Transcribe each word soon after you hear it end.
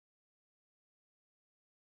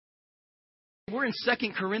We're in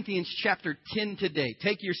 2 Corinthians chapter 10 today.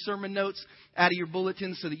 Take your sermon notes out of your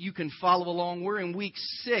bulletin so that you can follow along. We're in week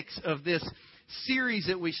 6 of this series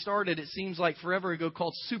that we started, it seems like forever ago,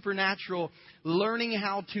 called Supernatural, learning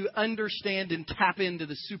how to understand and tap into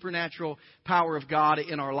the supernatural power of God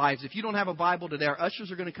in our lives. If you don't have a Bible today, our ushers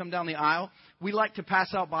are going to come down the aisle. We like to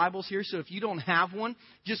pass out Bibles here, so if you don't have one,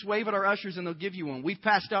 just wave at our ushers and they'll give you one. We've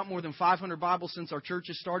passed out more than 500 Bibles since our church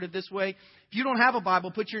has started this way. If you don't have a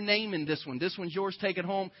Bible, put your name in this one. This one's yours. Take it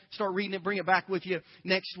home. Start reading it. Bring it back with you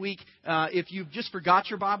next week. If you've just forgot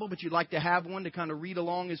your Bible, but you'd like to have one to kind of read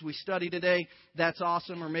along as we study today, that's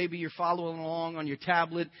awesome. Or maybe you're following along on your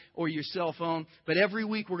tablet or your cell phone. But every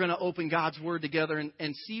week we're going to open God's Word together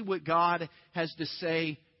and see what God has to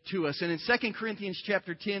say to us. And in 2 Corinthians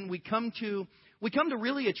chapter 10, we come to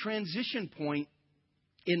really a transition point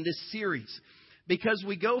in this series, because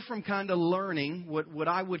we go from kind of learning what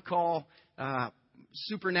I would call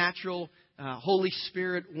supernatural, Holy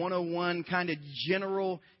Spirit 101, kind of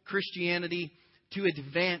general Christianity, to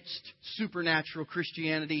advanced supernatural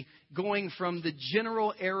Christianity, going from the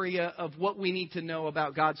general area of what we need to know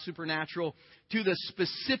about God's supernatural to the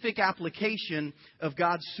specific application of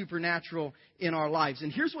God's supernatural in our lives.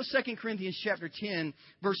 And here's what 2 Corinthians chapter 10,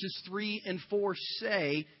 verses 3 and 4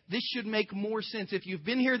 say. This should make more sense. If you've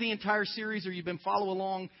been here the entire series or you've been following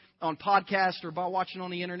along on podcast or by watching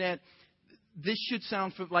on the internet, this should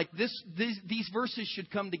sound like these verses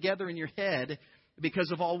should come together in your head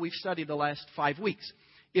because of all we've studied the last 5 weeks.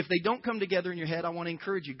 If they don't come together in your head, I want to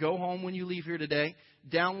encourage you, go home when you leave here today,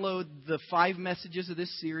 download the 5 messages of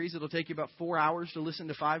this series. It'll take you about 4 hours to listen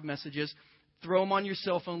to 5 messages. Throw them on your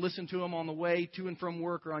cell phone, listen to them on the way to and from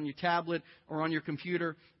work or on your tablet or on your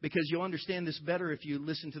computer, because you'll understand this better if you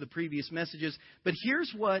listen to the previous messages. But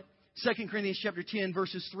here's what 2 Corinthians chapter 10,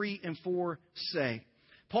 verses 3 and 4 say.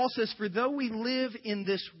 Paul says, "For though we live in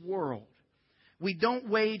this world, we don't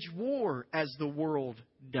wage war as the world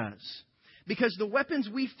does. Because the weapons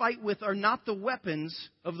we fight with are not the weapons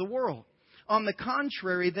of the world. On the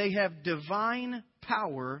contrary, they have divine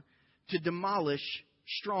power to demolish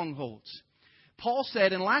strongholds." Paul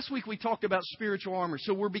said, and last week we talked about spiritual armor.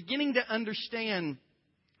 So we're beginning to understand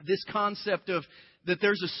this concept of that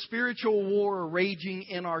there's a spiritual war raging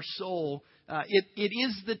in our soul. It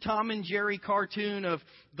is the Tom and Jerry cartoon of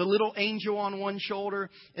the little angel on one shoulder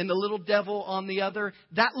and the little devil on the other.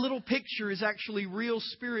 That little picture is actually real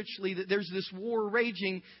spiritually, that there's this war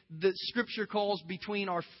raging that Scripture calls between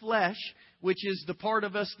our flesh, which is the part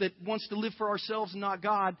of us that wants to live for ourselves and not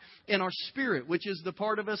God, and our spirit, which is the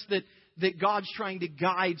part of us that God's trying to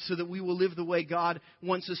guide so that we will live the way God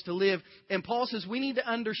wants us to live. And Paul says we need to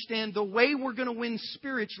understand the way we're going to win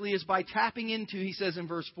spiritually is by tapping into, he says in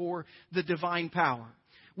verse 4, the divine power.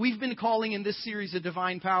 We've been calling in this series of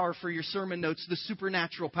divine power for your sermon notes, the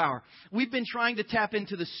supernatural power. We've been trying to tap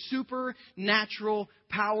into the supernatural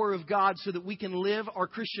power of God so that we can live our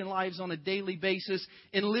Christian lives on a daily basis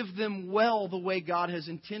and live them well the way God has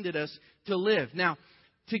intended us to live. Now,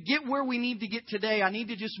 to get where we need to get today, I need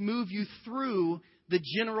to just move you through the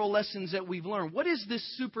general lessons that we've learned. What is this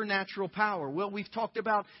supernatural power? Well, we've talked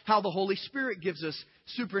about how the Holy Spirit gives us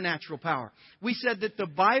supernatural power. We said that the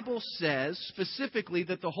Bible says specifically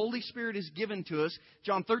that the Holy Spirit is given to us,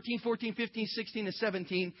 John 13, 14, 15, 16, and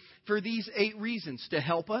 17, for these 8 reasons: to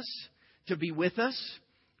help us, to be with us,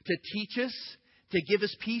 to teach us, to give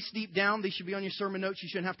us peace deep down. These should be on your sermon notes. You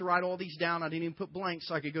shouldn't have to write all these down. I didn't even put blanks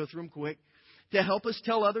so I could go through them quick. To help us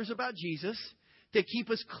tell others about Jesus, to keep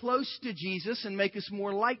us close to Jesus and make us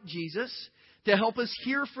more like Jesus, to help us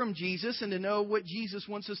hear from Jesus and to know what Jesus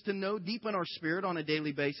wants us to know deep in our spirit on a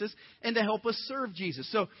daily basis, and to help us serve Jesus.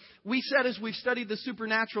 So we said as we've studied the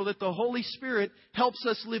supernatural that the Holy Spirit helps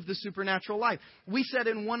us live the supernatural life. We said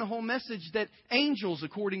in one whole message that angels,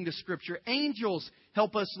 according to Scripture, angels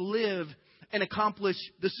help us live and accomplish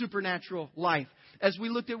the supernatural life. As we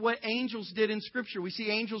looked at what angels did in Scripture, we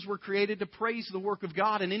see angels were created to praise the work of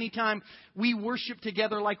God. And anytime we worship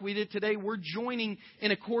together like we did today, we're joining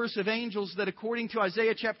in a chorus of angels that, according to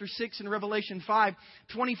Isaiah chapter 6 and Revelation 5,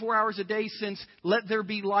 24 hours a day since let there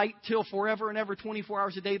be light till forever and ever, 24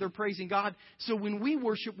 hours a day they're praising God. So when we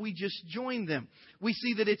worship, we just join them. We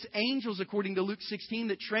see that it's angels, according to Luke 16,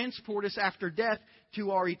 that transport us after death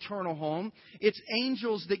to our eternal home. It's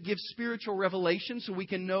angels that give spiritual revelation so we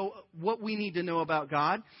can know what we need to know about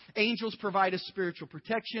God. Angels provide us spiritual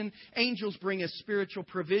protection. Angels bring us spiritual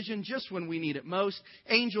provision just when we need it most.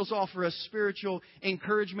 Angels offer us spiritual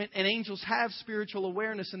encouragement. And angels have spiritual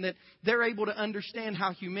awareness in that they're able to understand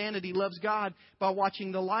how humanity loves God by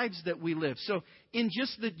watching the lives that we live. So in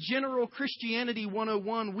just the general Christianity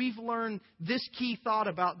 101, we've learned this key thought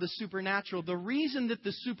about the supernatural. The reason that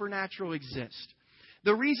the supernatural exists,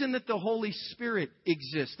 the reason that the Holy Spirit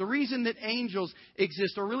exists, the reason that angels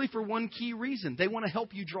exist are really for one key reason. They want to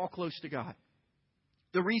help you draw close to God.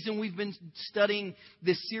 The reason we've been studying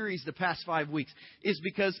this series the past 5 weeks is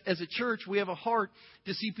because as a church, we have a heart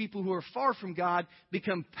to see people who are far from God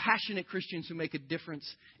become passionate Christians who make a difference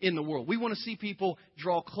in the world. We want to see people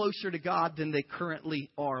draw closer to God than they currently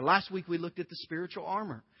are. Last week, we looked at the spiritual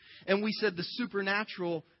armor. And we said the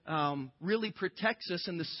supernatural really protects us,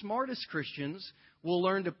 and the smartest Christians will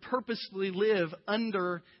learn to purposefully live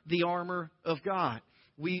under the armor of God.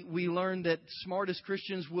 We learned that smartest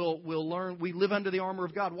Christians will learn we live under the armor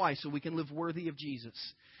of God. Why? So we can live worthy of Jesus.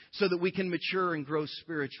 So that we can mature and grow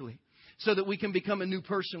spiritually. So that we can become a new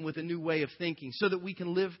person with a new way of thinking. So that we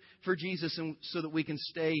can live for Jesus and so that we can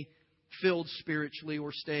stay filled spiritually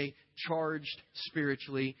or stay charged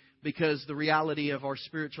spiritually. Because the reality of our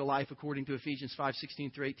spiritual life, according to Ephesians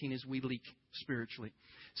 5:16-18, is we leak spiritually.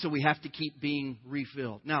 So we have to keep being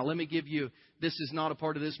refilled. Now, let me give you, this is not a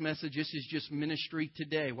part of this message. This is just ministry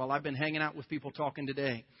today. While I've been hanging out with people talking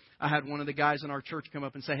today, I had one of the guys in our church come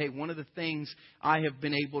up and say, hey, one of the things I have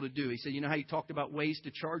been able to do, he said, you know how you talked about ways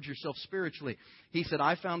to charge yourself spiritually? He said,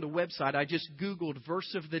 I found a website. I just Googled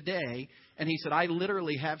verse of the day. And he said, I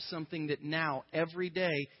literally have something that now every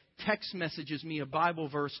day text messages me a Bible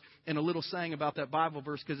verse and a little saying about that Bible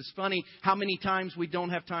verse, because it's funny how many times we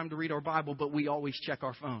don't have time to read our Bible, but we always check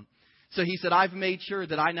our phone. So he said, I've made sure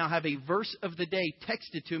that I now have a verse of the day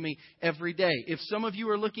texted to me every day. If some of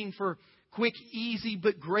you are looking for quick, easy,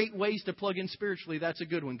 but great ways to plug in spiritually, that's a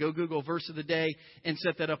good one. Go Google verse of the day and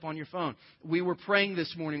set that up on your phone. We were praying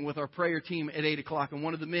this morning with our prayer team at 8 o'clock, and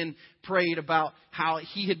one of the men prayed about how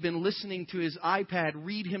he had been listening to his iPad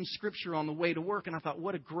read him scripture on the way to work. And I thought,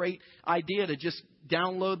 what a great idea to just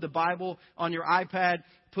download the Bible on your iPad,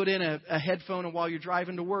 put in a headphone, and while you're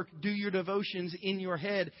driving to work, do your devotions in your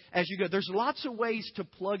head as you go. There's lots of ways to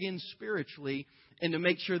plug in spiritually and to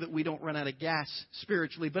make sure that we don't run out of gas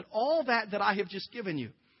spiritually. But all that I have just given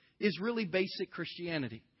you is really basic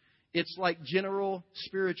Christianity. It's like general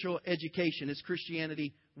spiritual education. It's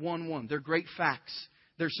Christianity 101. They're great facts.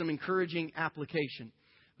 There's some encouraging application.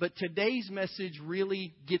 But today's message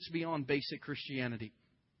really gets beyond basic Christianity.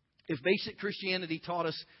 If basic Christianity taught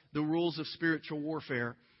us the rules of spiritual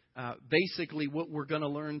warfare, basically what we're going to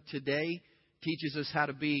learn today teaches us how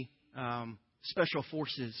to be special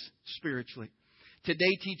forces spiritually.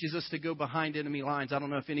 Today teaches us to go behind enemy lines. I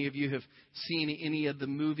don't know if any of you have seen any of the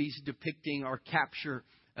movies depicting our capture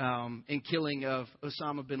and killing of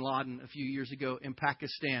Osama bin Laden a few years ago in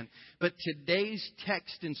Pakistan. But today's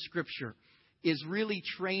text in Scripture is really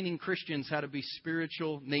training Christians how to be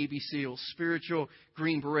spiritual Navy SEALs, spiritual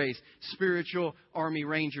Green Berets, spiritual Army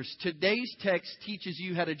Rangers. Today's text teaches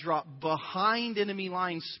you how to drop behind enemy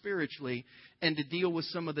lines spiritually and to deal with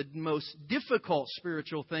some of the most difficult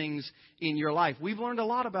spiritual things in your life. We've learned a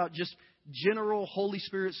lot about just general Holy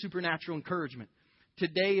Spirit supernatural encouragement.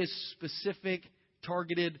 Today is specific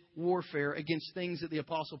targeted warfare against things that the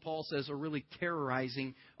Apostle Paul says are really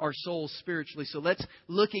terrorizing our souls spiritually. So let's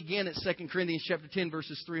look again at 2 Corinthians chapter 10,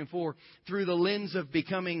 verses 3 and 4, through the lens of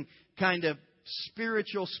becoming kind of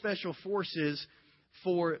spiritual special forces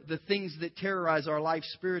for the things that terrorize our life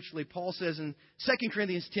spiritually. Paul says in 2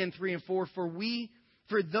 Corinthians 10, 3 and 4,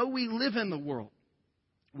 For though we live in the world,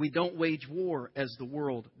 we don't wage war as the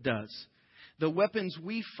world does. The weapons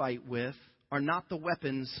we fight with are not the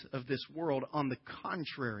weapons of this world. On the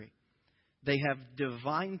contrary, they have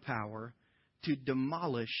divine power to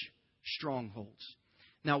demolish strongholds.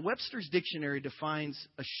 Now, Webster's dictionary defines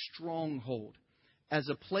a stronghold as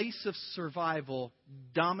a place of survival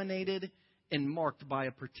dominated and marked by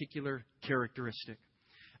a particular characteristic.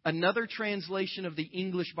 Another translation of the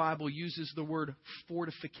English Bible uses the word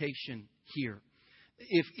fortification here.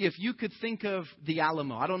 If you could think of the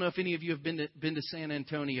Alamo, I don't know if any of you have been to San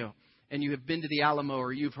Antonio, and you have been to the Alamo,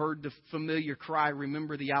 or you've heard the familiar cry,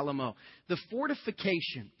 remember the Alamo. The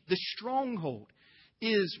fortification, the stronghold,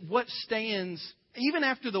 is what stands, even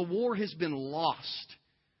after the war has been lost,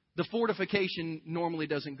 the fortification normally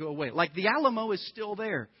doesn't go away. Like the Alamo is still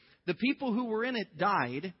there. The people who were in it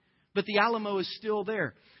died, but the Alamo is still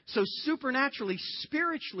there. So supernaturally,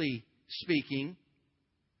 spiritually speaking,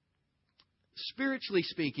 Spiritually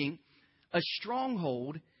speaking, a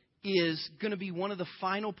stronghold is going to be one of the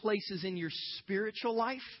final places in your spiritual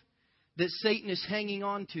life that Satan is hanging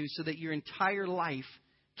on to so that your entire life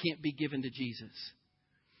can't be given to Jesus.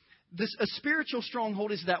 A spiritual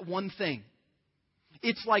stronghold is that one thing.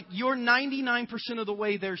 It's like you're 99% of the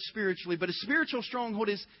way there spiritually, but a spiritual stronghold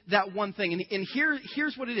is that one thing. And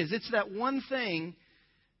here's what it is. It's that one thing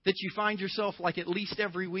that you find yourself like at least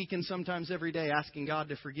every week and sometimes every day asking God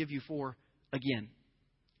to forgive you for again.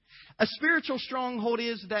 A spiritual stronghold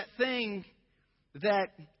is that thing that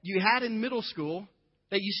you had in middle school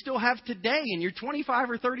that you still have today, and you're 25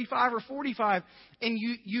 or 35 or 45, and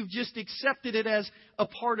you've just accepted it as a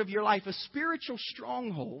part of your life. A spiritual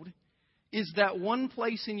stronghold is that one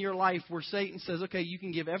place in your life where Satan says, okay, you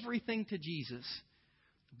can give everything to Jesus,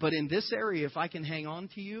 but in this area, if I can hang on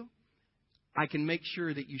to you, I can make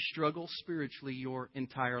sure that you struggle spiritually your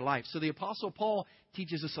entire life. So the Apostle Paul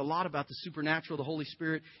teaches us a lot about the supernatural, the Holy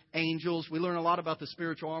Spirit, angels. We learn a lot about the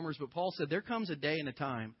spiritual armors, but Paul said there comes a day and a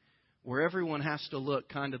time where everyone has to look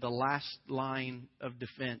kind of the last line of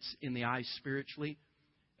defense in the eyes spiritually,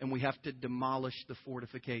 and we have to demolish the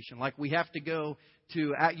fortification. Like we have to go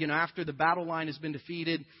to, after the battle line has been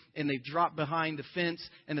defeated and they've dropped behind the fence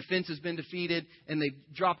and the fence has been defeated and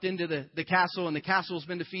they've dropped into the castle and the castle's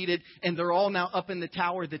been defeated and they're all now up in the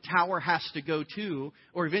tower has to go too.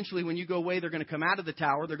 Or eventually when you go away, they're going to come out of the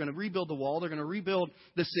tower. They're going to rebuild the wall. They're going to rebuild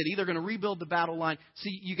the city. They're going to rebuild the battle line.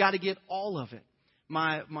 See, you got to get all of it.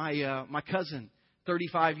 My cousin,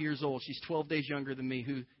 35 years old, she's 12 days younger than me,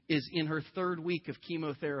 who is in her third week of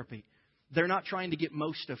chemotherapy. They're not trying to get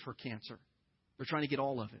most of her cancer. They're trying to get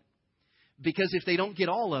all of it. Because if they don't get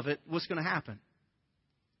all of it, what's going to happen?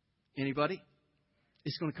 Anybody?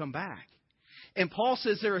 It's going to come back. And Paul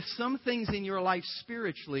says there are some things in your life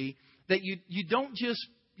spiritually that you don't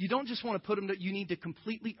just want to put them, you need to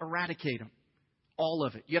completely eradicate them. All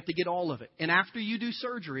of it. You have to get all of it. And after you do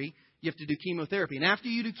surgery, you have to do chemotherapy. And after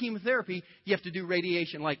you do chemotherapy, you have to do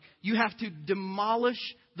radiation. Like, you have to demolish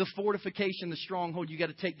the fortification, the stronghold. You got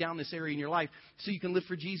to take down this area in your life so you can live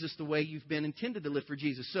for Jesus the way you've been intended to live for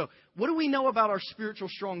Jesus. So, what do we know about our spiritual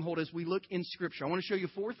stronghold as we look in Scripture? I want to show you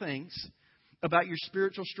 4 things about your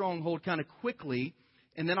spiritual stronghold kind of quickly.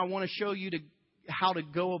 And then I want to show you how to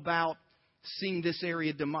go about seeing this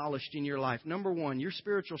area demolished in your life. Number 1, your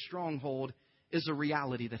spiritual stronghold is a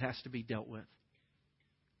reality that has to be dealt with.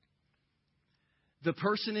 The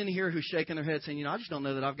person in here who's shaking their head saying, I just don't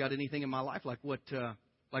know that I've got anything in my life like what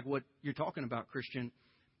you're talking about, Christian.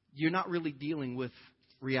 You're not really dealing with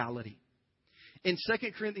reality. In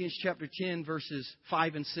 2 Corinthians chapter 10, verses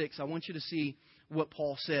 5 and 6, I want you to see what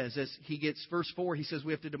Paul says. As he gets verse 4, he says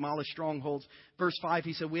we have to demolish strongholds. Verse 5,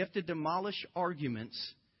 he said we have to demolish arguments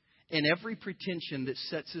and every pretension that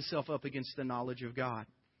sets itself up against the knowledge of God.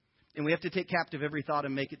 And we have to take captive every thought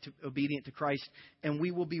and make it obedient to Christ. And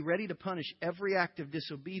we will be ready to punish every act of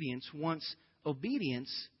disobedience once obedience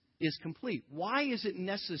is complete. Why is it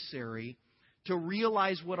necessary to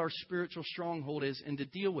realize what our spiritual stronghold is and to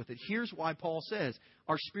deal with it? Here's why Paul says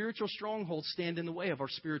our spiritual strongholds stand in the way of our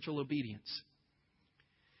spiritual obedience.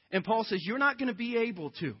 And Paul says you're not going to be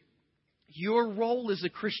able to. Your role as a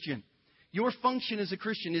Christian, your function as a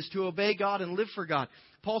Christian is to obey God and live for God.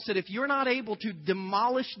 Paul said, if you're not able to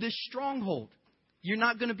demolish this stronghold, you're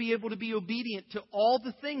not going to be able to be obedient to all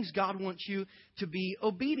the things God wants you to be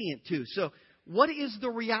obedient to. So what is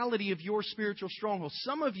the reality of your spiritual stronghold?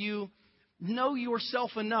 Some of you know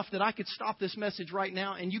yourself enough that I could stop this message right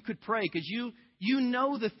now and you could pray because you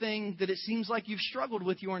know the thing that it seems like you've struggled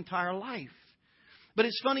with your entire life. But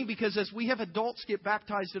it's funny because as we have adults get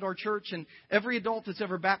baptized at our church, and every adult that's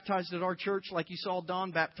ever baptized at our church, like you saw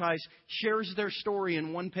Don baptized, shares their story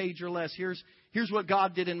in 1 page or less. Here's what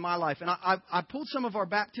God did in my life. And I pulled some of our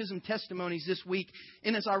baptism testimonies this week,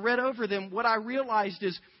 and as I read over them, what I realized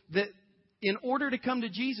is that in order to come to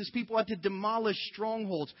Jesus, people had to demolish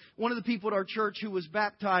strongholds. One of the people at our church who was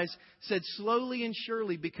baptized said, slowly and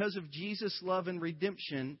surely, because of Jesus' love and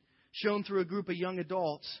redemption, shown through a group of young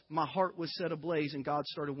adults, my heart was set ablaze and God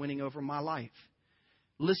started winning over my life.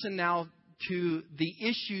 Listen now to the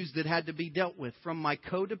issues that had to be dealt with, from my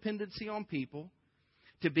codependency on people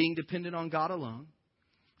to being dependent on God alone,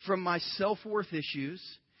 from my self-worth issues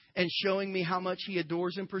and showing me how much He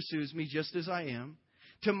adores and pursues me just as I am,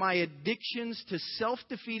 to my addictions to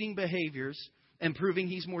self-defeating behaviors and proving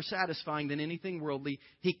He's more satisfying than anything worldly.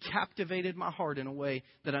 He captivated my heart in a way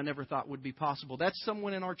that I never thought would be possible. That's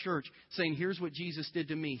someone in our church saying, here's what Jesus did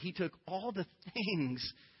to me. He took all the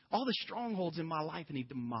things, all the strongholds in my life, and He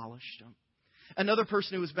demolished them. Another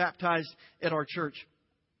person who was baptized at our church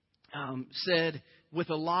said with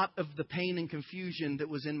a lot of the pain and confusion that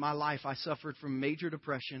was in my life, I suffered from major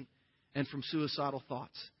depression and from suicidal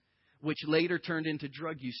thoughts, which later turned into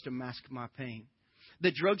drug use to mask my pain.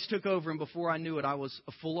 The drugs took over, and before I knew it, I was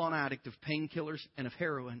a full-on addict of painkillers and of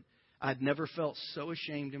heroin. I'd never felt so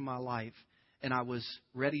ashamed in my life, and I was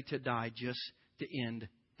ready to die just to end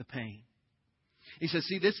the pain. He says,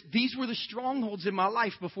 see, these were the strongholds in my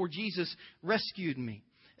life before Jesus rescued me.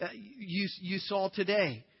 You saw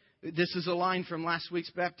today, this is a line from last week's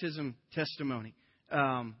baptism testimony.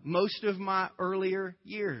 Most of my earlier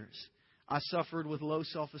years, I suffered with low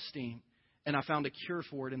self-esteem, and I found a cure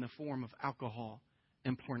for it in the form of alcohol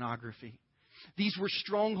and pornography. These were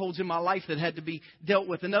strongholds in my life that had to be dealt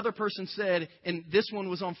with. Another person said, and this one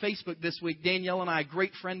was on Facebook this week, Danielle and I, a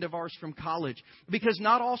great friend of ours from college, because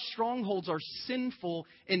not all strongholds are sinful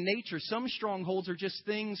in nature. Some strongholds are just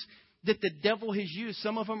things that the devil has used.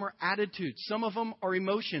 Some of them are attitudes. Some of them are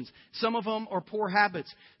emotions. Some of them are poor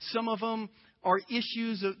habits. Some of them are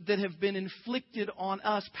issues that have been inflicted on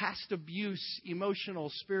us, past abuse,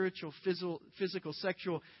 emotional, spiritual, physical,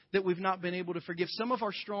 sexual, that we've not been able to forgive. Some of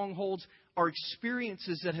our strongholds are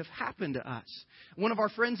experiences that have happened to us. One of our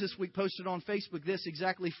friends this week posted on Facebook this: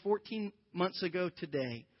 exactly 14 months ago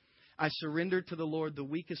today, I surrendered to the Lord the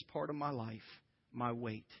weakest part of my life, my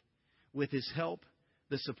weight. With His help,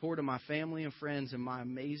 the support of my family and friends, and my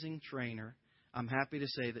amazing trainer, I'm happy to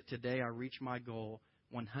say that today I reached my goal,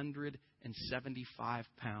 175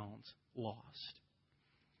 pounds lost.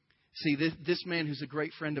 See, this man who's a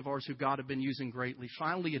great friend of ours who God had been using greatly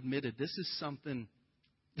finally admitted, this is something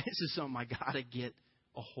I got to get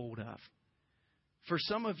a hold of. For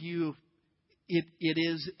some of you, it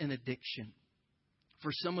is an addiction.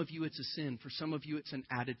 For some of you, it's a sin. For some of you, it's an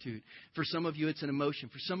attitude. For some of you, it's an emotion.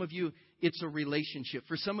 For some of you, it's a relationship.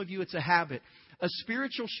 For some of you, it's a habit. A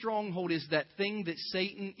spiritual stronghold is that thing that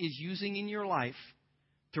Satan is using in your life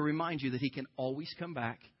to remind you that he can always come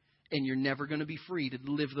back, and you're never going to be free to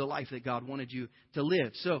live the life that God wanted you to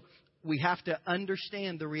live. So we have to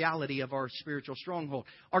understand the reality of our spiritual stronghold.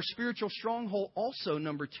 Our spiritual stronghold also,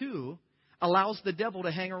 number 2, allows the devil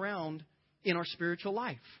to hang around in our spiritual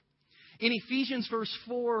life. In Ephesians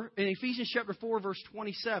chapter 4, verse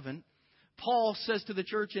 27, Paul says to the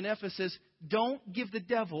church in Ephesus, don't give the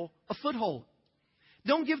devil a foothold.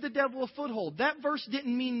 Don't give the devil a foothold. That verse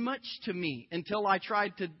didn't mean much to me until I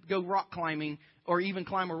tried to go rock climbing or even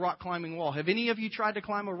climb a rock climbing wall. Have any of you tried to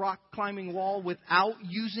climb a rock climbing wall without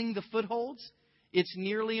using the footholds? It's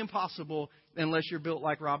nearly impossible unless you're built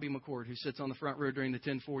like Robbie McCord, who sits on the front row during the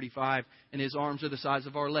 1045 and his arms are the size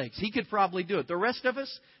of our legs. He could probably do it. The rest of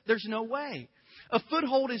us, there's no way. A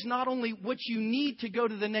foothold is not only what you need to go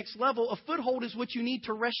to the next level, a foothold is what you need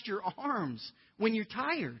to rest your arms when you're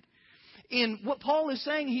tired. And what Paul is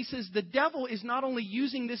saying, he says the devil is not only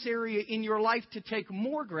using this area in your life to take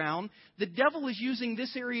more ground, the devil is using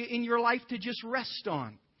this area in your life to just rest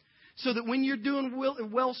on. So that when you're doing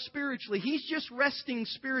well spiritually, he's just resting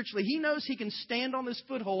spiritually. He knows he can stand on this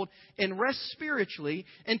foothold and rest spiritually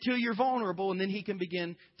until you're vulnerable, and then he can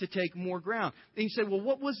begin to take more ground. And you say, well,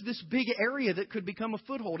 what was this big area that could become a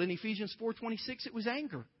foothold? In Ephesians 4:26, it was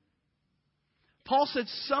anger. Paul said,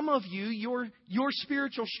 some of you, your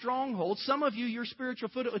spiritual stronghold, some of you, your spiritual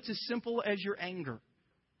foothold, it's as simple as your anger.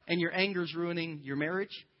 And your anger is ruining your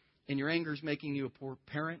marriage, and your anger is making you a poor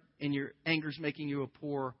parent, and your anger is making you a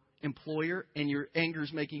poor employer, and your anger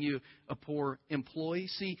is making you a poor employee.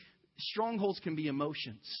 See, strongholds can be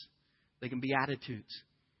emotions. They can be attitudes.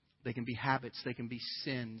 They can be habits. They can be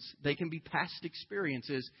sins. They can be past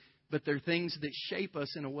experiences, but they're things that shape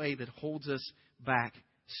us in a way that holds us back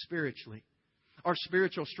spiritually. Our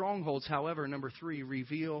spiritual strongholds, however, number 3,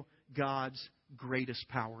 reveal God's greatest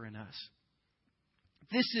power in us.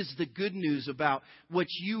 This is the good news about what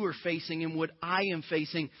you are facing and what I am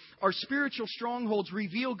facing. Our spiritual strongholds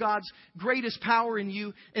reveal God's greatest power in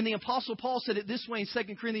you. And the Apostle Paul said it this way in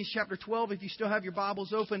 2 Corinthians chapter 12. If you still have your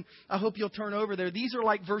Bibles open, I hope you'll turn over there. These are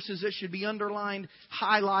like verses that should be underlined,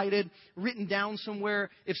 highlighted, written down somewhere.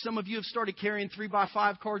 If some of you have started carrying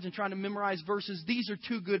 3x5 cards and trying to memorize verses, these are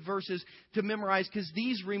 2 good verses to memorize, because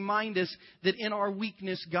these remind us that in our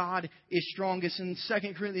weakness, God is strongest. In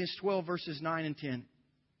 2 Corinthians 12, verses 9 and 10.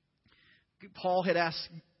 Paul had asked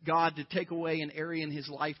God to take away an area in his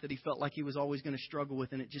life that he felt like he was always going to struggle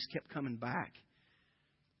with, and it just kept coming back.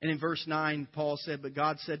 And in verse 9, Paul said, but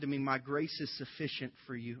God said to me, my grace is sufficient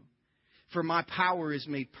for you, for my power is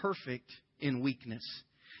made perfect in weakness.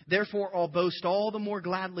 Therefore, I'll boast all the more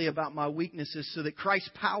gladly about my weaknesses, so that Christ's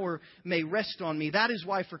power may rest on me. That is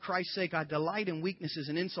why, for Christ's sake, I delight in weaknesses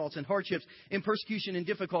and insults and hardships, in persecution and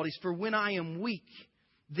difficulties. For when I am weak,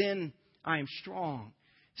 then I am strong.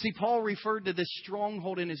 See, Paul referred to this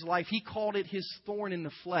stronghold in his life. He called it his thorn in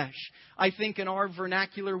the flesh. I think in our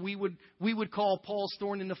vernacular, we would call Paul's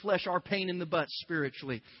thorn in the flesh our pain in the butt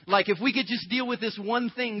spiritually. Like if we could just deal with this one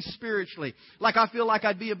thing spiritually. Like I feel like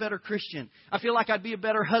I'd be a better Christian. I feel like I'd be a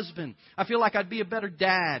better husband. I feel like I'd be a better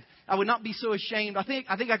dad. I would not be so ashamed. I think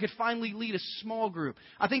I could finally lead a small group.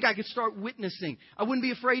 I think I could start witnessing. I wouldn't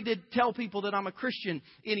be afraid to tell people that I'm a Christian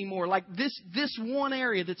anymore. Like this one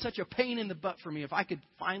area that's such a pain in the butt for me, if I could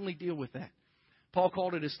finally deal with that. Paul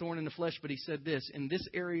called it his thorn in the flesh, but he said this, in this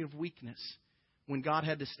area of weakness, when God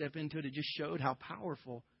had to step into it, it just showed how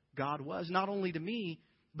powerful God was, not only to me,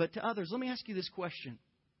 but to others. Let me ask you this question.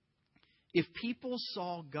 If people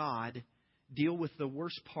saw God deal with the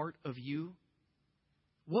worst part of you,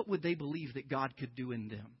 what would they believe that God could do in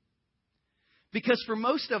them? Because for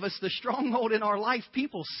most of us, the stronghold in our life,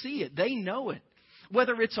 people see it. They know it.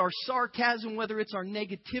 Whether it's our sarcasm, whether it's our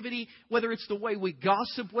negativity, whether it's the way we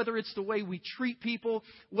gossip, whether it's the way we treat people,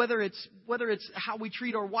 whether it's how we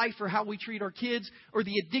treat our wife or how we treat our kids, or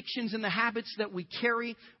the addictions and the habits that we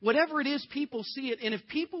carry, whatever it is, people see it. And if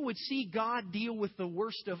people would see God deal with the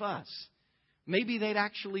worst of us, maybe they'd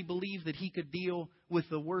actually believe that He could deal with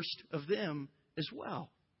the worst of them as well.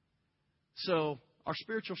 So our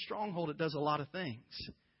spiritual stronghold, it does a lot of things.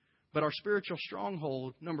 But our spiritual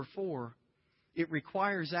stronghold, number 4, it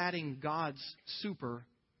requires adding God's super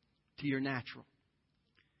to your natural.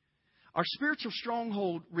 Our spiritual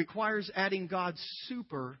stronghold requires adding God's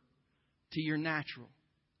super to your natural.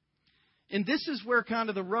 And this is where kind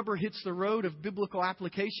of the rubber hits the road of biblical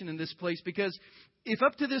application in this place. Because if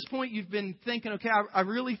up to this point you've been thinking, okay, I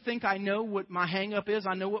really think I know what my hang-up is.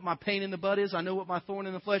 I know what my pain in the butt is. I know what my thorn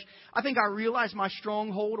in the flesh. I think I realize my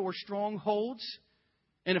stronghold or strongholds.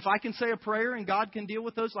 And if I can say a prayer and God can deal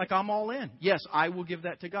with those, like I'm all in. Yes, I will give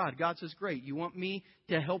that to God. God says, great. You want me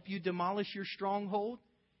to help you demolish your stronghold?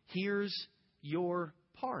 Here's your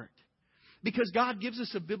part. Because God gives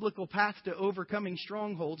us a biblical path to overcoming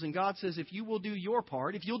strongholds. And God says, if you will do your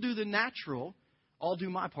part, if you'll do the natural, I'll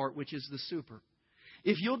do my part, which is the super.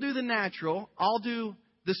 If you'll do the natural, I'll do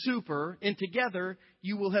the super. And together,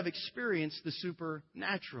 you will have experienced the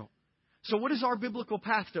supernatural. So what is our biblical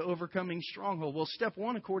path to overcoming stronghold? Well, step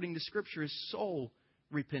 1, according to Scripture, is soul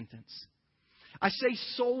repentance. I say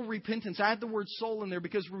soul repentance. I add the word soul in there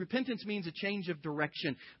because repentance means a change of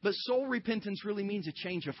direction. But soul repentance really means a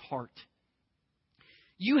change of heart.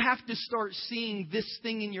 You have to start seeing this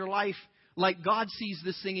thing in your life like God sees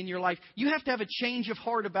this thing in your life. You have to have a change of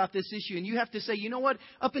heart about this issue. And you have to say, you know what?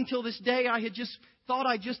 Up until this day, I had just thought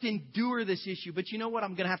I'd just endure this issue. But you know what?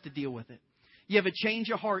 I'm going to have to deal with it. You have a change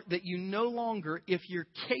of heart that you no longer, if you're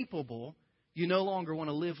capable, you no longer want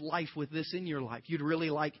to live life with this in your life. You'd really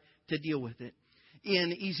like to deal with it.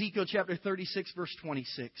 In Ezekiel chapter 36, verse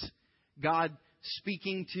 26, God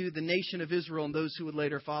speaking to the nation of Israel and those who would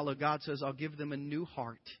later follow, God says, I'll give them a new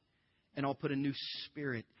heart and I'll put a new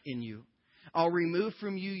spirit in you. I'll remove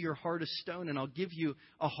from you your heart of stone and I'll give you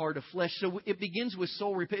a heart of flesh. So it begins with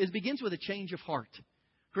soul repentance. It begins with a change of heart.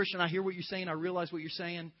 Christian, I hear what you're saying. I realize what you're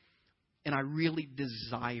saying. And I really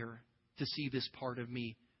desire to see this part of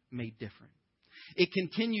me made different. It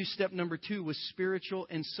continues, step number 2, with spiritual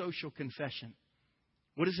and social confession.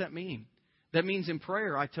 What does that mean? That means in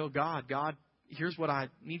prayer, I tell God, here's what I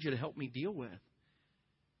need you to help me deal with.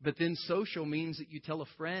 But then social means that you tell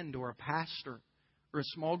a friend or a pastor or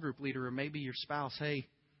a small group leader or maybe your spouse, hey,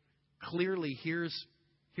 clearly here's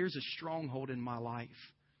a stronghold in my life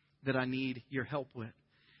that I need your help with.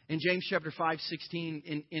 In James chapter 5:16,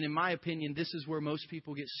 and in my opinion, this is where most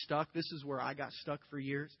people get stuck. This is where I got stuck for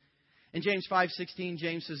years. In James 5:16,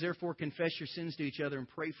 James says, therefore confess your sins to each other and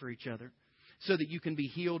pray for each other so that you can be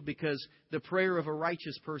healed, because the prayer of a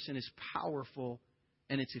righteous person is powerful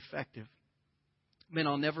and it's effective. Man,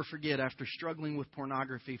 I'll never forget, after struggling with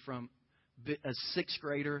pornography from a 6th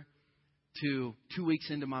grader to 2 weeks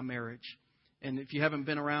into my marriage. And if you haven't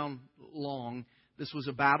been around long, this was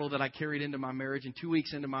a battle that I carried into my marriage. And 2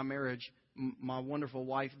 weeks into my marriage, my wonderful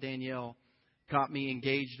wife, Danielle, caught me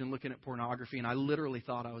engaged in looking at pornography. And I literally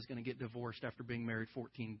thought I was going to get divorced after being married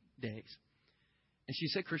 14 days. And she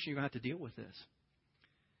said, Christian, you're going to have to deal with this.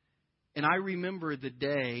 And I remember the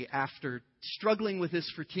day after struggling with this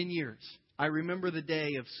for 10 years. I remember the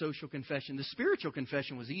day of social confession. The spiritual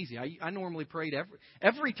confession was easy. I normally prayed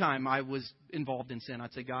every time I was involved in sin.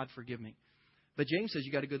 I'd say, God, forgive me. But James says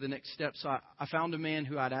you got to go the next step. So I found a man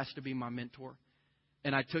who I'd asked to be my mentor.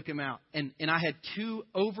 And I took him out. And I had 2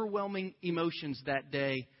 overwhelming emotions that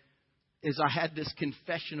day as I had this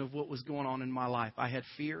confession of what was going on in my life. I had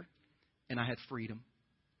fear and I had freedom.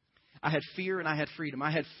 I had fear and I had freedom. I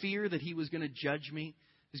had fear that he was going to judge me,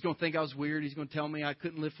 He's going to think I was weird. He's going to tell me I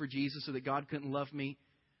couldn't live for Jesus or that God couldn't love me.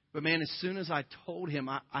 But man, as soon as I told him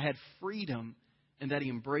I had freedom and that he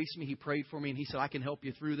embraced me, he prayed for me, and he said, I can help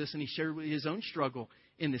you through this. And he shared his own struggle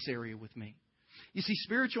in this area with me. You see,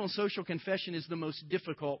 spiritual and social confession is the most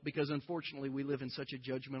difficult because, unfortunately, we live in such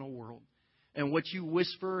a judgmental world. And what you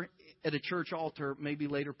whisper at a church altar may be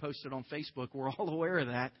later posted on Facebook. We're all aware of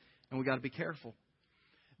that, and we've got to be careful.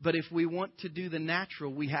 But if we want to do the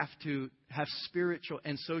natural, we have to have spiritual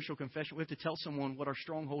and social confession. We have to tell someone what our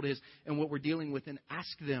stronghold is and what we're dealing with and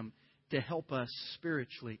ask them to help us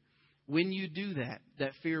spiritually. When you do that,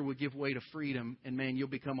 that fear will give way to freedom. And man, you'll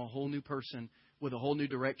become a whole new person with a whole new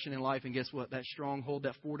direction in life. And guess what? That stronghold,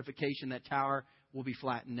 that fortification, that tower will be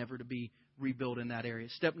flattened, never to be rebuilt in that area.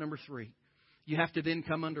 Step number 3, you have to then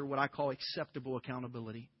come under what I call acceptable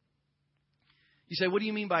accountability. You say, what do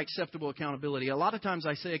you mean by acceptable accountability? A lot of times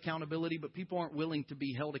I say accountability, but people aren't willing to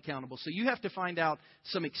be held accountable. So you have to find out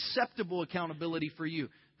some acceptable accountability for you.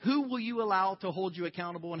 Who will you allow to hold you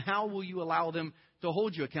accountable, and how will you allow them to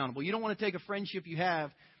hold you accountable? You don't want to take a friendship you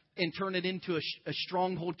have and turn it into a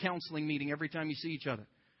stronghold counseling meeting every time you see each other.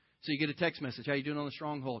 So you get a text message, how you doing on the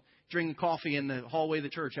stronghold? Drinking coffee in the hallway of the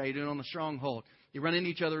church, how you doing on the stronghold? You run into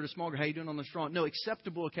each other at a small group, how you doing on the stronghold? No,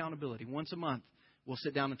 acceptable accountability. Once a month, we'll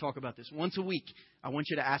sit down and talk about this. Once a week, I want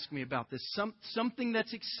you to ask me about this. Something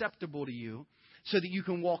that's acceptable to you so that you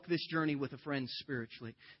can walk this journey with a friend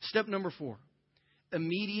spiritually. Step number 4,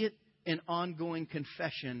 immediate and ongoing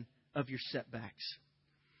confession of your setbacks.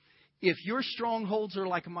 If your strongholds are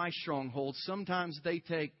like my strongholds, sometimes they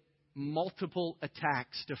take multiple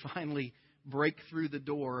attacks to finally break through the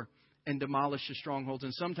door and demolish the strongholds.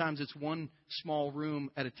 And sometimes it's one small room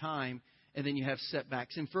at a time, and then you have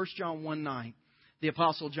setbacks. In 1 John 1:9, the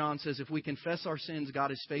Apostle John says, if we confess our sins,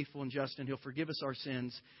 God is faithful and just, and He'll forgive us our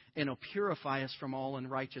sins, and He'll purify us from all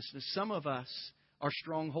unrighteousness. Some of us, our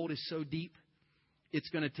stronghold is so deep, it's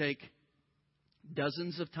going to take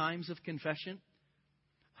dozens of times of confession,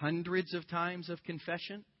 hundreds of times of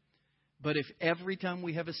confession. But if every time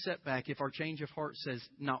we have a setback, if our change of heart says,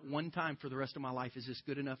 not one time for the rest of my life is this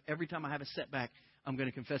good enough, every time I have a setback, I'm going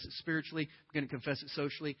to confess it spiritually, I'm going to confess it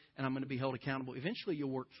socially, and I'm going to be held accountable. Eventually,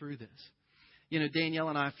 you'll work through this. You know, Danielle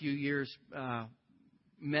and I, a few years,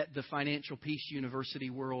 met the financial peace university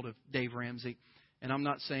world of Dave Ramsey. And I'm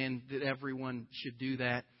not saying that everyone should do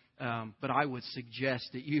that, but I would suggest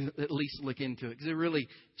that you at least look into it, because it really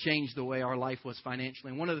changed the way our life was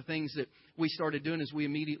financially. And one of the things that we started doing is we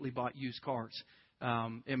immediately bought used cars.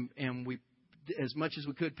 And we, as much as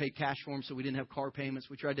we could, paid cash for them so we didn't have car payments.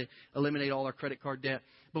 We tried to eliminate all our credit card debt.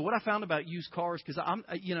 But what I found about used cars, because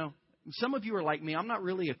some of you are like me, I'm not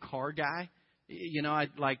really a car guy. You know,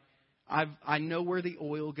 I know where the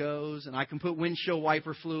oil goes, and I can put windshield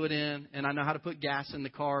wiper fluid in, and I know how to put gas in the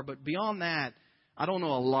car. But beyond that, I don't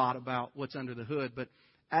know a lot about what's under the hood. But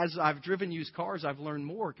as I've driven used cars, I've learned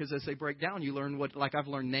more, because as they break down, you learn I've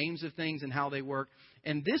learned names of things and how they work.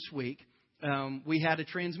 And this week, we had a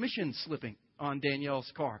transmission slipping on Danielle's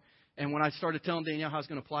car. And when I started telling Danielle how I was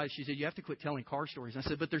going to apply it, she said, you have to quit telling car stories. And I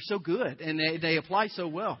said, but they're so good, and they apply so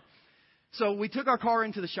well. So we took our car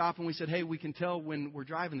into the shop, and we said, hey, we can tell when we're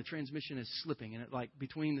driving the transmission is slipping. And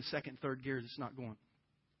between the second and third gears, it's not going.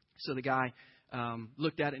 So the guy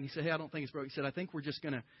looked at it, and he said, hey, I don't think it's broke. He said, I think we're just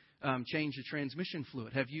going to change the transmission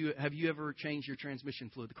fluid. Have you ever changed your transmission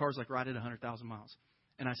fluid? The car's right at 100,000 miles.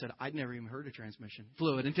 And I said, I'd never even heard of transmission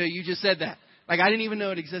fluid until you just said that. I didn't even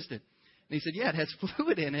know it existed. And he said, yeah, it has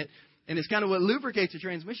fluid in it, and it's kind of what lubricates the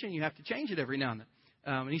transmission. You have to change it every now and then.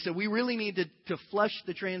 And he said, we really need to flush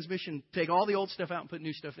the transmission, take all the old stuff out and put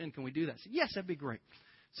new stuff in. Can we do that? I said, yes, that'd be great.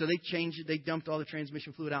 So they changed it. They dumped all the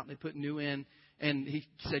transmission fluid out, and they put new in. And he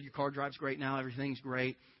said, your car drives great now. Everything's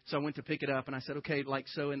great. So I went to pick it up, and I said, okay,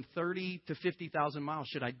 so in 30 to 50,000 miles,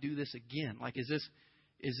 should I do this again?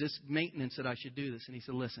 Is this maintenance that I should do this? And he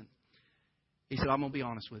said, listen. He said, I'm going to be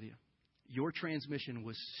honest with you. Your transmission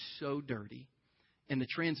was so dirty, and the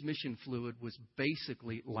transmission fluid was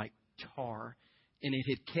basically like tar. And it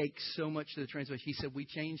had caked so much to the transmission. He said, we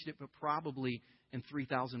changed it, but probably in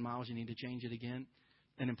 3,000 miles you need to change it again.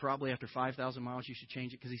 And then probably after 5,000 miles you should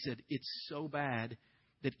change it. Because he said, it's so bad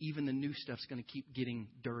that even the new stuff's going to keep getting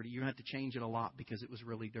dirty. You're going to have to change it a lot because it was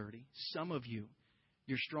really dirty. Some of you,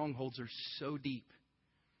 your strongholds are so deep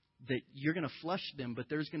that you're going to flush them, but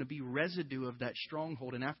there's going to be residue of that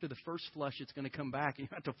stronghold. And after the first flush, it's going to come back, and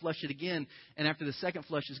you have to flush it again. And after the second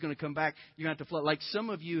flush, it's going to come back. You're going to have to flush. Like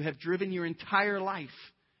some of you have driven your entire life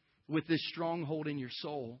with this stronghold in your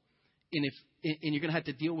soul, and you're going to have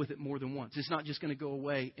to deal with it more than once. It's not just going to go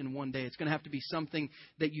away in one day. It's going to have to be something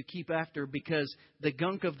that you keep after, because the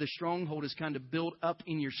gunk of the stronghold is kind of built up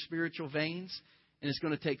in your spiritual veins. And it's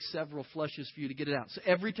going to take several flushes for you to get it out. So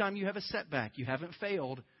every time you have a setback, you haven't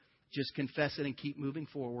failed, just confess it and keep moving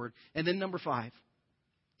forward. And then number 5,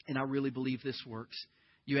 and I really believe this works,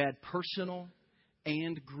 you add personal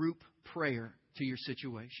and group prayer to your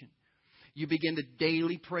situation. You begin to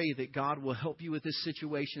daily pray that God will help you with this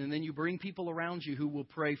situation. And then you bring people around you who will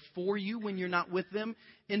pray for you when you're not with them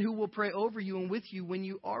and who will pray over you and with you when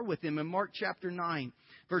you are with them. In Mark chapter 9,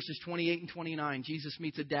 verses 28 and 29, Jesus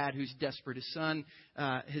meets a dad who's desperate. His son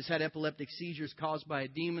has had epileptic seizures caused by a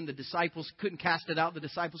demon. The disciples couldn't cast it out. The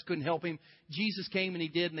disciples couldn't help him. Jesus came and he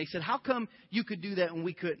did. And they said, how come you could do that and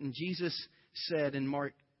we couldn't? And Jesus said in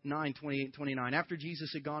Mark 9, 28 and 29, after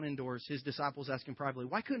Jesus had gone indoors, his disciples asked him privately,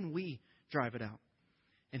 why couldn't we drive it out?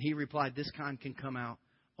 And he replied, this kind can come out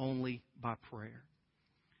only by prayer.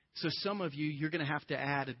 So some of you, you're going to have to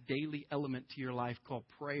add a daily element to your life called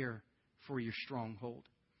prayer for your stronghold.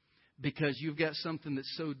 Because you've got something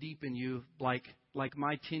that's so deep in you, like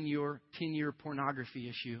my 10-year pornography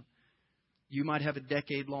issue. You might have a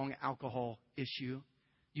decade-long alcohol issue.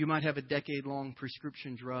 You might have a decade-long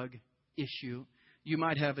prescription drug issue. You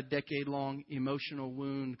might have a decade-long emotional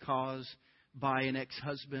wound caused by an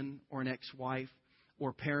ex-husband or an ex-wife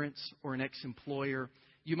or parents or an ex-employer.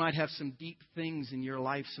 You might have some deep things in your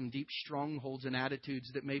life, some deep strongholds and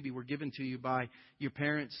attitudes that maybe were given to you by your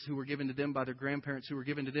parents, who were given to them by their grandparents, who were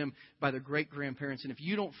given to them by their great-grandparents. And if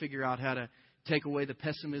you don't figure out how to take away the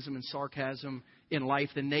pessimism and sarcasm in life,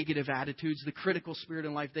 the negative attitudes, the critical spirit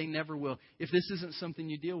in life, they never will. If this isn't something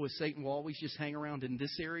you deal with, Satan will always just hang around in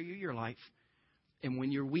this area of your life. And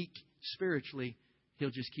when you're weak spiritually,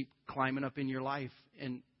 he'll just keep climbing up in your life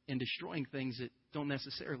and destroying things that don't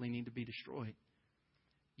necessarily need to be destroyed.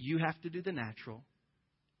 You have to do the natural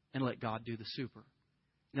and let God do the super.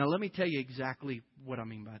 Now, let me tell you exactly what I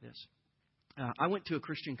mean by this. I went to a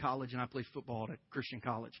Christian college and I played football at a Christian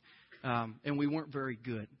college. And we weren't very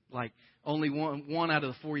good. Like only one out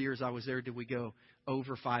of the 4 years I was there did we go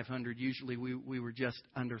over 500. Usually we were just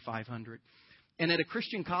under 500. And at a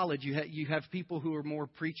Christian college, you have people who are more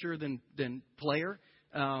preacher than player.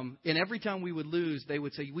 And every time we would lose, they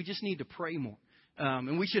would say, we just need to pray more.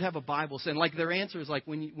 And we should have a Bible study. And like their answer is like,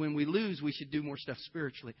 when we lose, we should do more stuff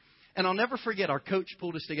spiritually. And I'll never forget, our coach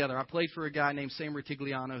pulled us together. I played for a guy named Sam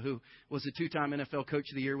Ritigliano, who was a 2-time NFL Coach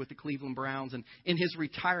of the Year with the Cleveland Browns. And in his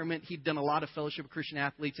retirement, he'd done a lot of fellowship of Christian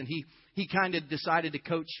athletes. And he kind of decided to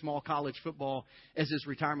coach small college football as his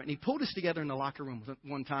retirement. And he pulled us together in the locker room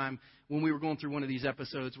one time when we were going through one of these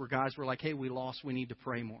episodes where guys were like, hey, we lost. We need to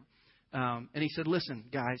pray more. And he said, listen,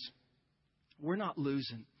 guys, we're not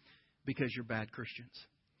losing because you're bad Christians.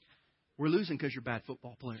 We're losing because you're bad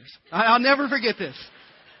football players. I'll never forget this.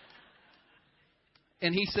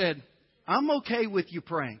 And he said, I'm okay with you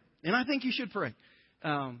praying. And I think you should pray.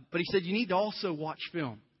 But he said, you need to also watch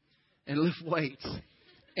film and lift weights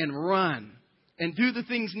and run and do the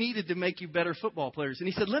things needed to make you better football players. And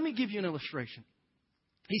he said, let me give you an illustration.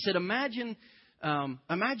 He said, imagine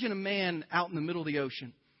a man out in the middle of the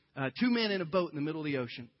ocean, 2 men in a boat in the middle of the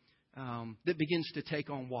ocean that begins to take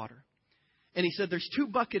on water. And he said, there's 2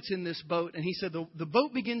 buckets in this boat. And he said, the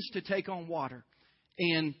boat begins to take on water.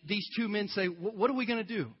 And these 2 men say, what are we going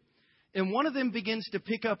to do? And one of them begins to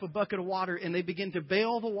pick up a bucket of water and they begin to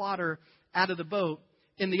bail the water out of the boat.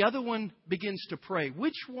 And the other one begins to pray.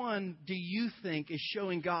 Which one do you think is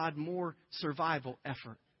showing God more survival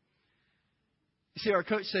effort? You see, our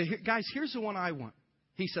coach said, guys, here's the one I want.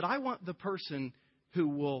 He said, I want the person who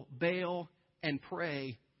will bail and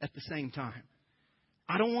pray at the same time.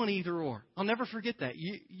 I don't want either or. I'll never forget that.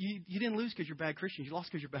 You didn't lose because you're bad Christians. You lost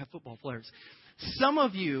because you're bad football players. Some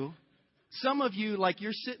of you, like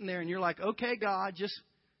you're sitting there and you're like, okay, God, just,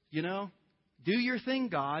 do your thing,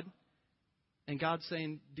 God. And God's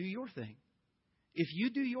saying, do your thing. If you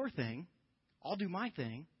do your thing, I'll do my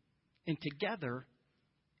thing. And together,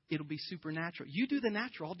 it'll be supernatural. You do the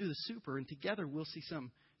natural, I'll do the super. And together, we'll see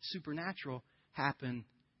something supernatural happen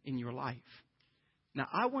in your life. Now,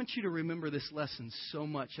 I want you to remember this lesson so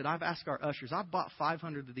much that I've asked our ushers. I've bought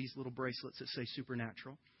 500 of these little bracelets that say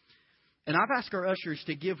supernatural. And I've asked our ushers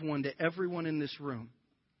to give one to everyone in this room.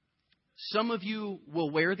 Some of you will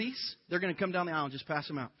wear these. They're going to come down the aisle and just pass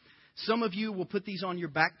them out. Some of you will put these on your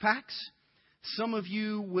backpacks. Some of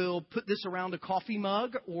you will put this around a coffee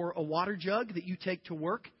mug or a water jug that you take to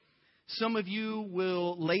work. Some of you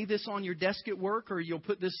will lay this on your desk at work, or you'll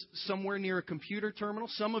put this somewhere near a computer terminal.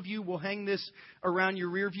 Some of you will hang this around your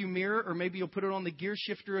rearview mirror, or maybe you'll put it on the gear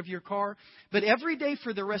shifter of your car. But every day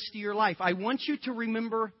for the rest of your life, I want you to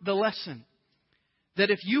remember the lesson that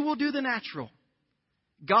if you will do the natural,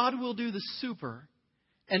 God will do the super,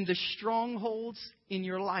 and the strongholds in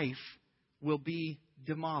your life will be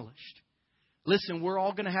demolished. Listen, we're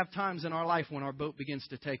all going to have times in our life when our boat begins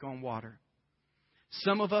to take on water.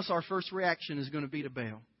 Some of us, our first reaction is going to be to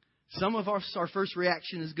bail. Some of us, our first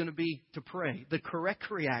reaction is going to be to pray. The correct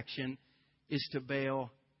reaction is to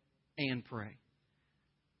bail and pray.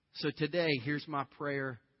 So today, here's my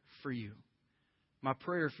prayer for you. My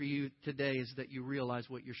prayer for you today is that you realize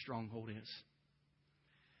what your stronghold is.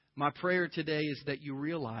 My prayer today is that you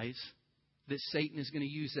realize that Satan is going to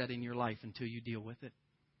use that in your life until you deal with it.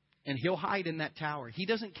 And he'll hide in that tower. He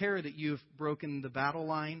doesn't care that you've broken the battle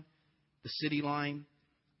line, the city line,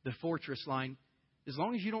 the fortress line. As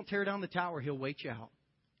long as you don't tear down the tower, he'll wait you out.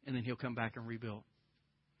 And then he'll come back and rebuild.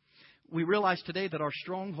 We realize today that our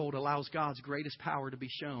stronghold allows God's greatest power to be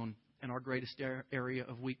shown in our greatest area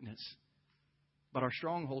of weakness. But our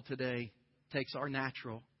stronghold today takes our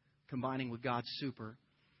natural, combining with God's super,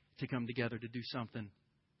 to come together to do something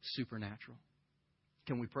supernatural.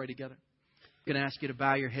 Can we pray together? I'm going to ask you to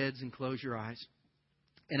bow your heads and close your eyes.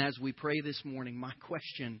 And as we pray this morning, my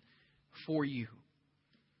question for you.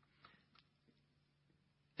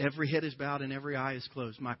 Every head is bowed and every eye is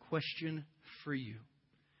closed. My question for you.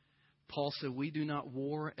 Paul said, we do not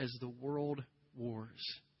war as the world wars.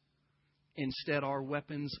 Instead, our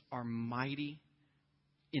weapons are mighty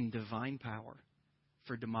in divine power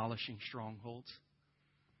for demolishing strongholds.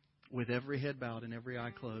 With every head bowed and every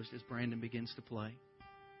eye closed as Brandon begins to play.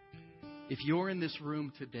 If you're in this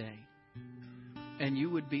room today and you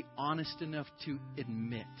would be honest enough to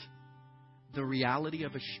admit the reality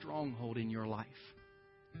of a stronghold in your life.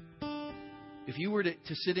 If you were to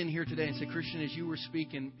sit in here today and say, Christian, as you were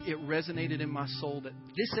speaking, it resonated in my soul that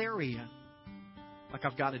this area, like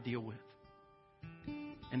I've got to deal with.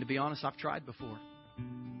 And to be honest, I've tried before.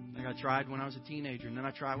 Like I tried when I was a teenager, and then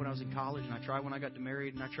I tried when I was in college, and I tried when I got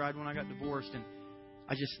married, and I tried when I got divorced, and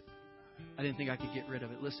I didn't think I could get rid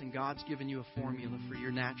of it. Listen, God's given you a formula for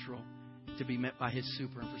your natural to be met by His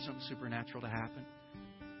super and for something supernatural to happen.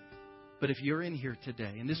 But if you're in here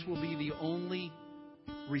today, and this will be the only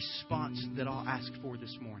response that I'll ask for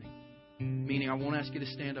this morning, meaning I won't ask you to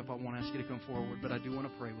stand up, I won't ask you to come forward, but I do want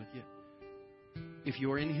to pray with you. If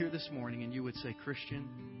you're in here this morning and you would say, Christian,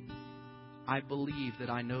 I believe that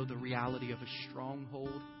I know the reality of a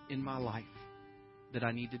stronghold in my life that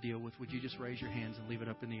I need to deal with, would you just raise your hands and leave it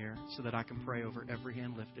up in the air so that I can pray over every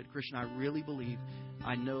hand lifted? Christian, I really believe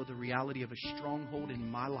I know the reality of a stronghold in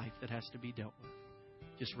my life that has to be dealt with.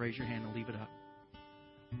 Just raise your hand and leave it up.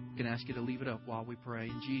 I'm going to ask you to leave it up while we pray.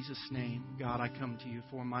 In Jesus' name, God, I come to you.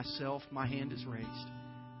 For myself, my hand is raised.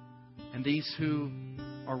 And these who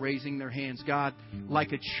are raising their hands, God,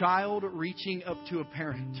 like a child reaching up to a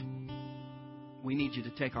parent, we need you to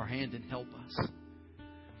take our hand and help us.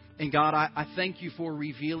 And God, I thank you for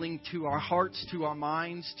revealing to our hearts, to our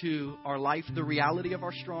minds, to our life, the reality of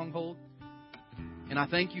our stronghold. And I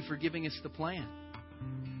thank you for giving us the plan.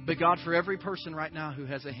 But God, for every person right now who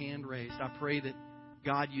has a hand raised, I pray that,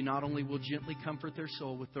 God, you not only will gently comfort their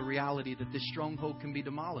soul with the reality that this stronghold can be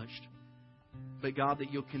demolished, but God,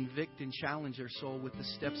 that you'll convict and challenge their soul with the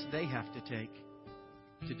steps they have to take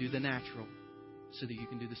to do the natural so that you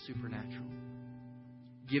can do the supernatural.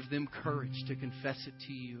 Give them courage to confess it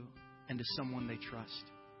to you and to someone they trust.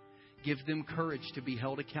 Give them courage to be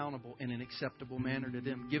held accountable in an acceptable manner to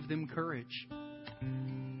them. Give them courage,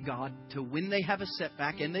 God, to when they have a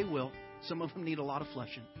setback, and they will, some of them need a lot of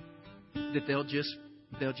fleshing, that they'll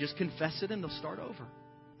just confess it and they'll start over.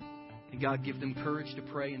 And God, give them courage to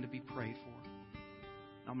pray and to be prayed for.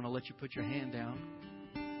 I'm going to let you put your hand down.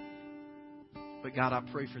 But God, I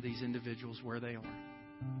pray for these individuals where they are.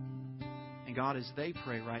 And God, as they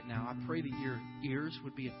pray right now, I pray that your ears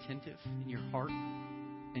would be attentive and your heart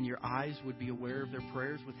and your eyes would be aware of their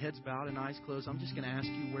prayers with heads bowed and eyes closed. I'm just going to ask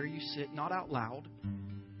you where you sit, not out loud,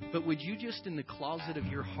 but would you just in the closet of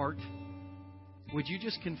your heart, would you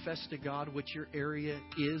just confess to God what your area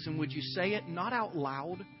is? And would you say it not out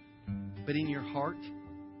loud, but in your heart?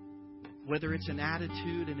 Whether it's an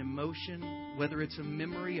attitude, an emotion, whether it's a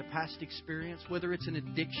memory, a past experience, whether it's an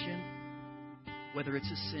addiction, whether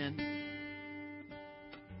it's a sin.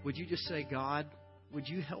 Would you just say, God, would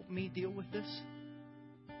you help me deal with this?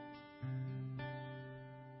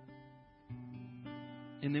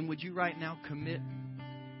 And then would you right now commit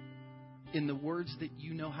in the words that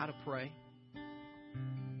you know how to pray?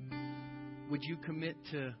 Would you commit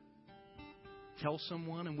to tell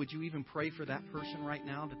someone, and would you even pray for that person right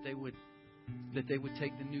now that they would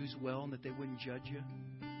take the news well and that they wouldn't judge you?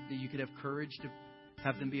 That you could have courage to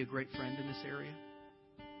have them be a great friend in this area?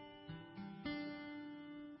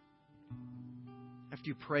 After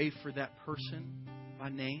you pray for that person by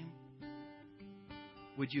name,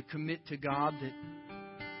 would you commit to God that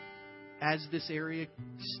as this area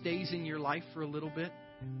stays in your life for a little bit,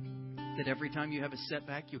 that every time you have a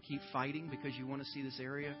setback, you'll keep fighting because you want to see this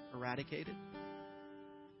area eradicated?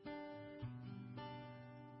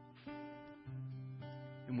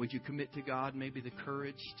 And would you commit to God maybe the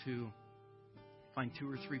courage to find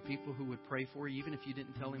 2 or 3 people who would pray for you, even if you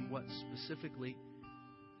didn't tell Him what specifically,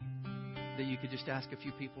 that you could just ask a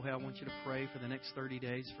few people, hey, I want you to pray for the next 30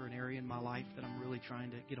 days for an area in my life that I'm really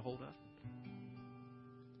trying to get a hold of?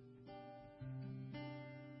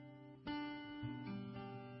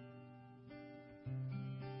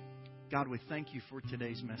 God, we thank You for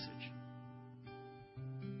today's message.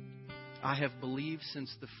 I have believed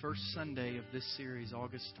since the first Sunday of this series,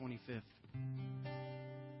 August 25th,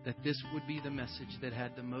 that this would be the message that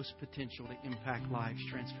had the most potential to impact lives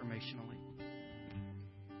transformationally.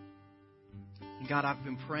 And God, I've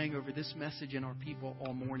been praying over this message and our people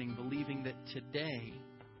all morning, believing that today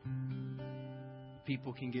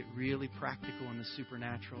people can get really practical in the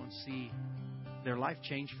supernatural and see their life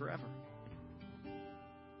change forever.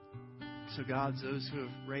 So God, those who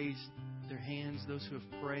have raised their hands, those who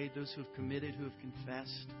have prayed, those who have committed, who have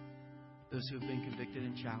confessed, those who have been convicted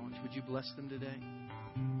and challenged, would You bless them today?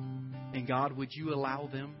 And God, would You allow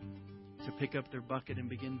them to pick up their bucket and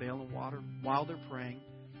begin bailing water while they're praying,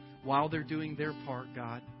 while they're doing their part,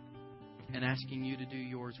 God, and asking You to do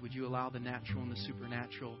Yours? Would You allow the natural and the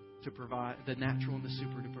supernatural to provide, the natural and the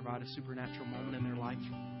super to provide a supernatural moment in their life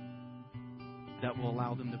that will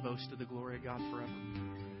allow them to boast of the glory of God forever?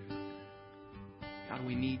 God,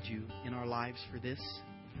 we need You in our lives for this.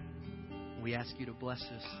 We ask You to bless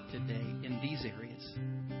us today in these areas.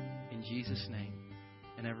 In Jesus' name.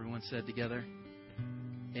 And everyone said together,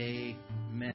 Amen.